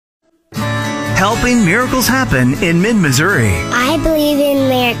helping miracles happen in mid-Missouri. I believe in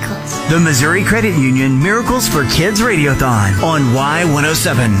miracles. The Missouri Credit Union Miracles for Kids Radiothon on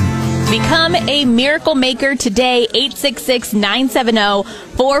Y107. Become a miracle maker today.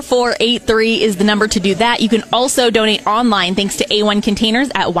 866-970-4483 is the number to do that. You can also donate online thanks to A1 Containers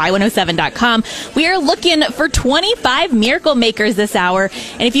at y107.com. We are looking for 25 miracle makers this hour.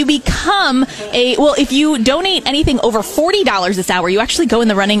 And if you if you donate anything over $40 this hour, you actually go in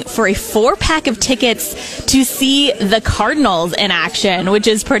the running for a 4-pack of tickets to see the Cardinals in action, which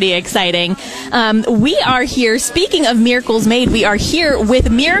is pretty exciting. We are here, speaking of miracles made, we are here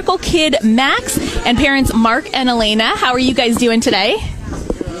with Miracle Kid Max and parents Mark and Alayna. How are you guys doing today?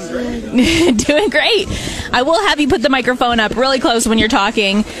 Doing great. I will have you put the microphone up really close when you're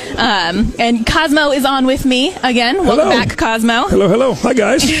talking. And Cosmo is on with me again. Hello. Welcome back, Cosmo. Hello, hello. Hi,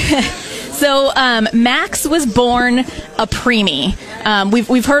 guys. So Max was born a preemie.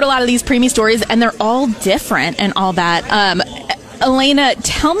 We've heard a lot of these preemie stories, and they're all different and all that. Alayna,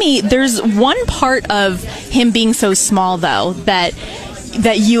 tell me, there's one part of him being so small, though, that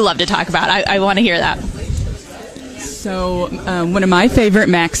you love to talk about. I want to hear that. So one of my favorite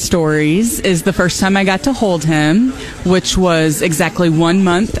Max stories is the first time I got to hold him, which was exactly 1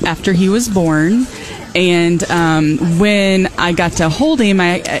 month after he was born. And when I got to hold him,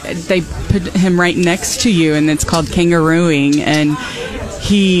 they put him right next to you, and it's called kangarooing. And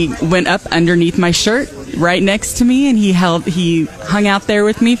he went up underneath my shirt right next to me, and he hung out there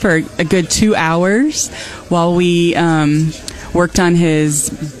with me for a good 2 hours while we worked on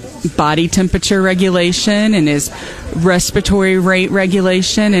his body temperature regulation and his respiratory rate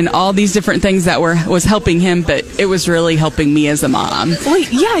regulation and all these different things that was helping him, but it was really helping me as a mom. Well,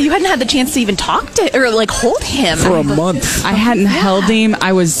 yeah, you hadn't had the chance to even talk to or hold him for a month. I hadn't held him.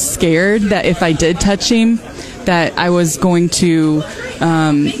 I was scared that if I did touch him, that I was going to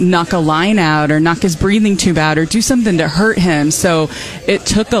knock a line out or knock his breathing tube out or do something to hurt him. So it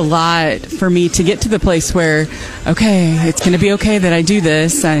took a lot for me to get to the place where, okay, it's going to be okay that I do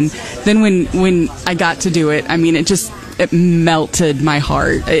this. And then when I got to do it, I mean, it melted my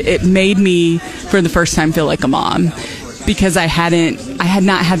heart. It made me, for the first time, feel like a mom, because I had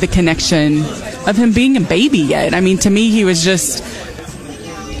not had the connection of him being a baby yet. I mean, to me, he was just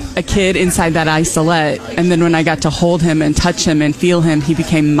a kid inside that isolette, and then when I got to hold him and touch him and feel him, he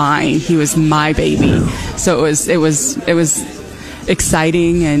became mine. He was my baby. So it was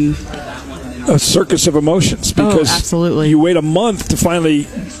exciting and a circus of emotions, because absolutely. You wait a month to finally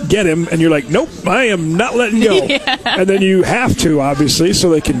get him, and you're like, nope, I am not letting go. Yeah. And then you have to, obviously, so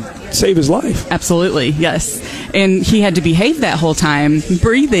they can save his life. Absolutely, yes. And he had to behave that whole time,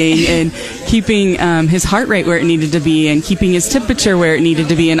 breathing and keeping his heart rate where it needed to be and keeping his temperature where it needed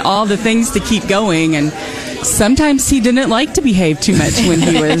to be and all the things to keep going. And sometimes he didn't like to behave too much when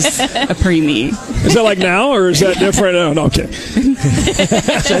he was a preemie. Is that like now, or is that different? Oh, no, okay.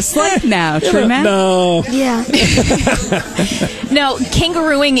 Just like now, true, Matt? No. Yeah. Now,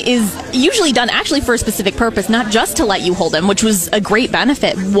 kangarooing is usually done actually for a specific purpose, not just to let you hold him, which was a great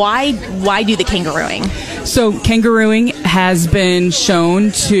benefit. Why do the kangarooing? So kangarooing has been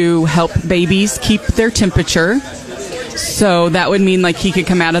shown to help babies keep their temperature. So that would mean like he could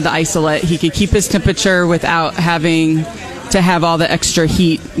come out of the isolate, he could keep his temperature without having to have all the extra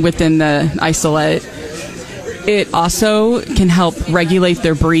heat within the isolate. It also can help regulate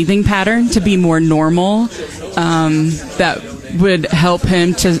their breathing pattern to be more normal. That would help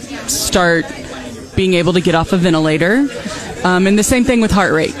him to start being able to get off a ventilator. And the same thing with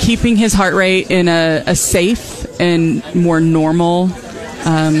heart rate, keeping his heart rate in a safe and more normal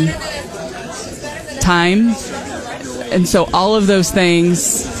time. And so all of those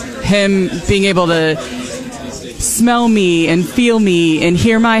things, him being able to smell me and feel me and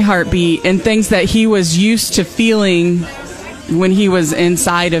hear my heartbeat and things that he was used to feeling when he was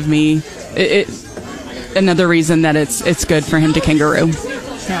inside of me, another reason that it's good for him to kangaroo.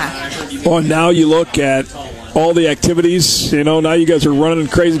 Yeah. Well, now you look at all the activities, now you guys are running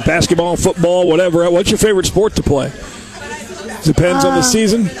crazy, basketball, football, whatever. What's your favorite sport to play? Depends on the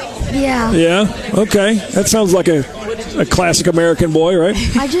season? Yeah. Yeah? Okay. That sounds like a classic American boy, right?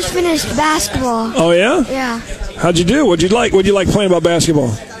 I just finished basketball. Oh, yeah? Yeah. How'd you do? What'd you like playing about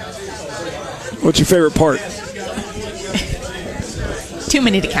basketball? What's your favorite part? Too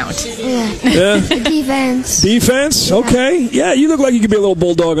many to count. Yeah? Defense. Defense? Okay. Yeah, you look like you could be a little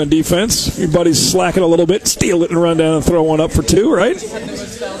bulldog on defense. Your buddy's slacking a little bit, steal it and run down and throw one up for two, right?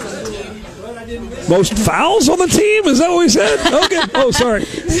 Most fouls on the team? Is that what we said? Okay. Oh, sorry.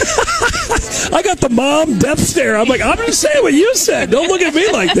 I got the mom death stare. I'm like, I'm just saying what you said. Don't look at me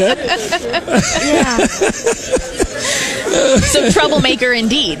like that. Yeah. So troublemaker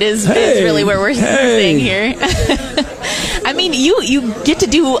indeed is really where we're saying here. I mean, you get to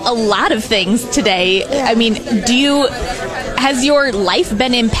do a lot of things today. I mean, has your life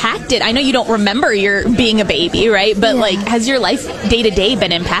been impacted? I know you don't remember your being a baby, right? But like, has your life day to day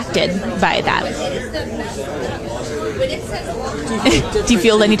been impacted by that? Do you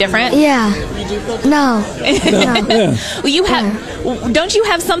feel any different? Yeah. No. Well, you have. Don't you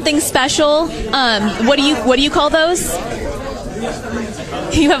have something special? What do you call those?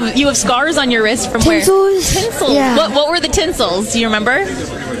 You have scars on your wrist from tinsels? Where? Tinsels. Yeah. What were the tinsels? Do you remember?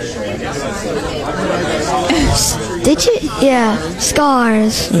 Did you? Yeah.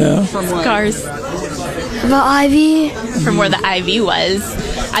 Scars. Yeah. Scars. The IV. From where the IV was.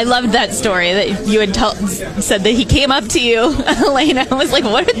 I loved that story that you had said that he came up to you, Alayna, and was like,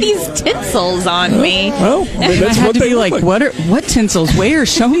 "What are these tinsels on me?" Well, I mean, that's I had what to they be look like, what tinsels? Where?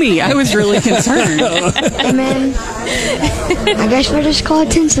 Show me. I was really concerned. And then I guess we'll just call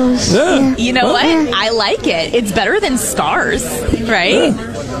it tinsels. Yeah. You know what? I like it. It's better than scars, right?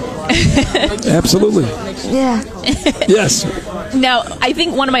 Absolutely. Yeah. Yes. Now, I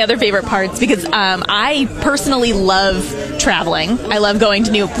think one of my other favorite parts, because I personally love traveling. I love going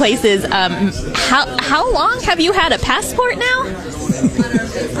to new places. How long have you had a passport now?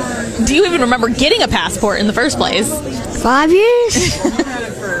 Do you even remember getting a passport in the first place? 5 years?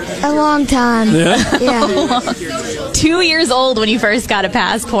 A long time. Yeah. 2 years old when you first got a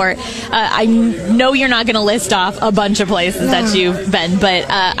passport. I know you're not going to list off a bunch of places that you've been, but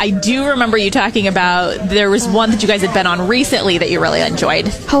I do remember you talking about there was one that you guys had been on recently that you really enjoyed.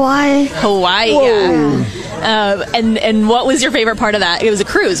 Hawaii. Yeah. And what was your favorite part of that? It was a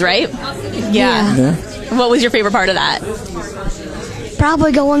cruise, right? Yeah. What was your favorite part of that?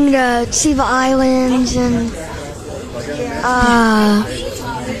 Probably going to see the islands and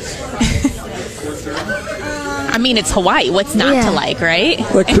I mean, it's Hawaii. What's not to like, right?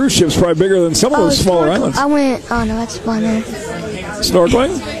 That cruise ship's probably bigger than some of those smaller islands. I went, oh no, that's funner.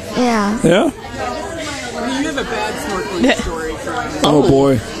 Snorkeling? Yeah. Yeah? You have a bad snorkeling story. Oh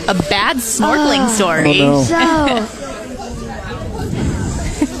boy. A bad snorkeling story. Oh, no. So,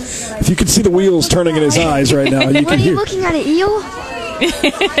 If you could see the wheels turning in his eyes right now, you what can are you hear. looking at, an eel?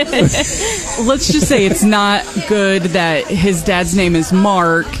 Let's just say it's not good that his dad's name is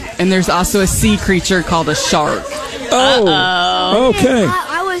Mark, and there's also a sea creature called a shark. Oh. Okay.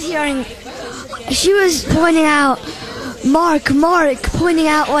 I was hearing, she was pointing out, Mark, pointing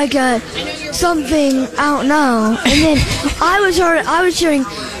out like something, I don't know. And then I was hearing,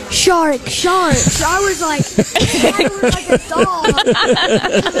 shark. So I was like a dog on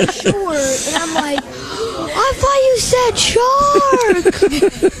the shore, and I'm like, I thought you said shark.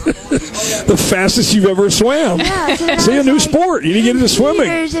 The fastest you've ever swam. Yeah, so See, a new sport. You need to get into swimming.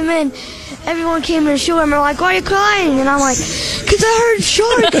 And then everyone came to the shore and they're like, why are you crying? And I'm like, because I heard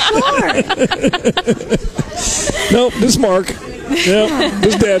shark. Nope, this Mark. Yeah,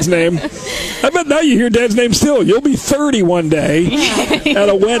 this Dad's name. I bet now you hear Dad's name still. You'll be 30 one day at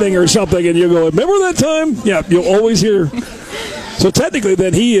a wedding or something, and you'll go, remember that time? Yeah, you'll always hear. So technically,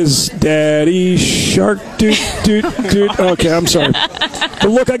 then he is Daddy Shark. Doot. Okay, I'm sorry. The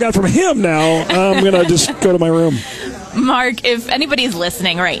look I got from him now, I'm going to just go to my room. Mark, if anybody's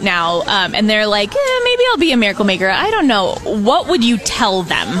listening right now and they're like, maybe I'll be a miracle maker, I don't know, what would you tell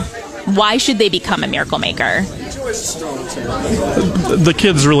them? Why should they become a miracle maker? The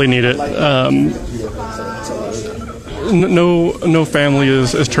kids really need it. No family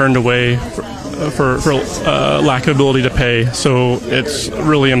is turned away for lack of ability to pay. So it's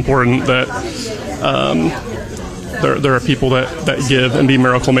really important that there are people that give and be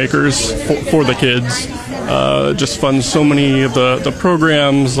miracle makers for the kids. Just fund so many of the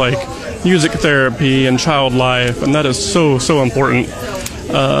programs like music therapy and child life, and that is so important.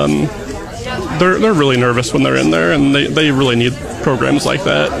 They're really nervous when they're in there, and they really need programs like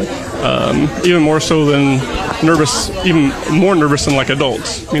that. Even more so than even more nervous than like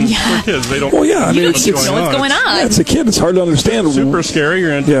adults. I mean, they're kids. They don't. Well, yeah. I mean, What's going on? Yeah, it's a kid. It's hard to understand. It's super scary.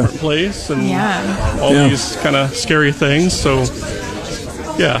 You're in a different place, and all these kind of scary things. So,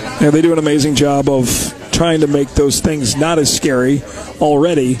 yeah, they do an amazing job of trying to make those things not as scary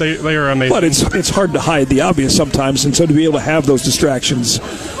already. They are amazing. But it's hard to hide the obvious sometimes, and so to be able to have those distractions,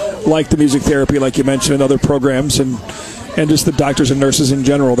 like the music therapy, like you mentioned, and other programs, and just the doctors and nurses in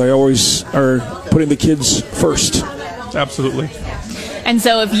general, they always are putting the kids first. Absolutely. And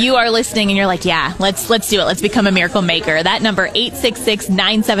so if you are listening and you're like, yeah, let's do it. Let's become a miracle maker. That number,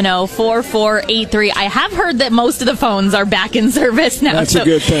 866-970-4483. I have heard that most of the phones are back in service now. That's a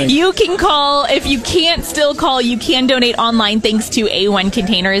good thing. You can call. If you can't still call, you can donate online thanks to A1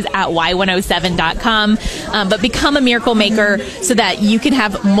 Containers at y107.com. But become a miracle maker so that you can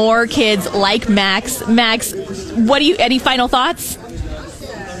have more kids like Max. Max, any final thoughts?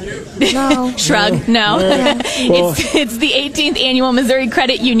 No. Shrug. No. Well, It's the 18th annual Missouri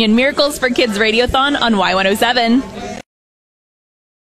Credit Union Miracles for Kids Radiothon on Y107.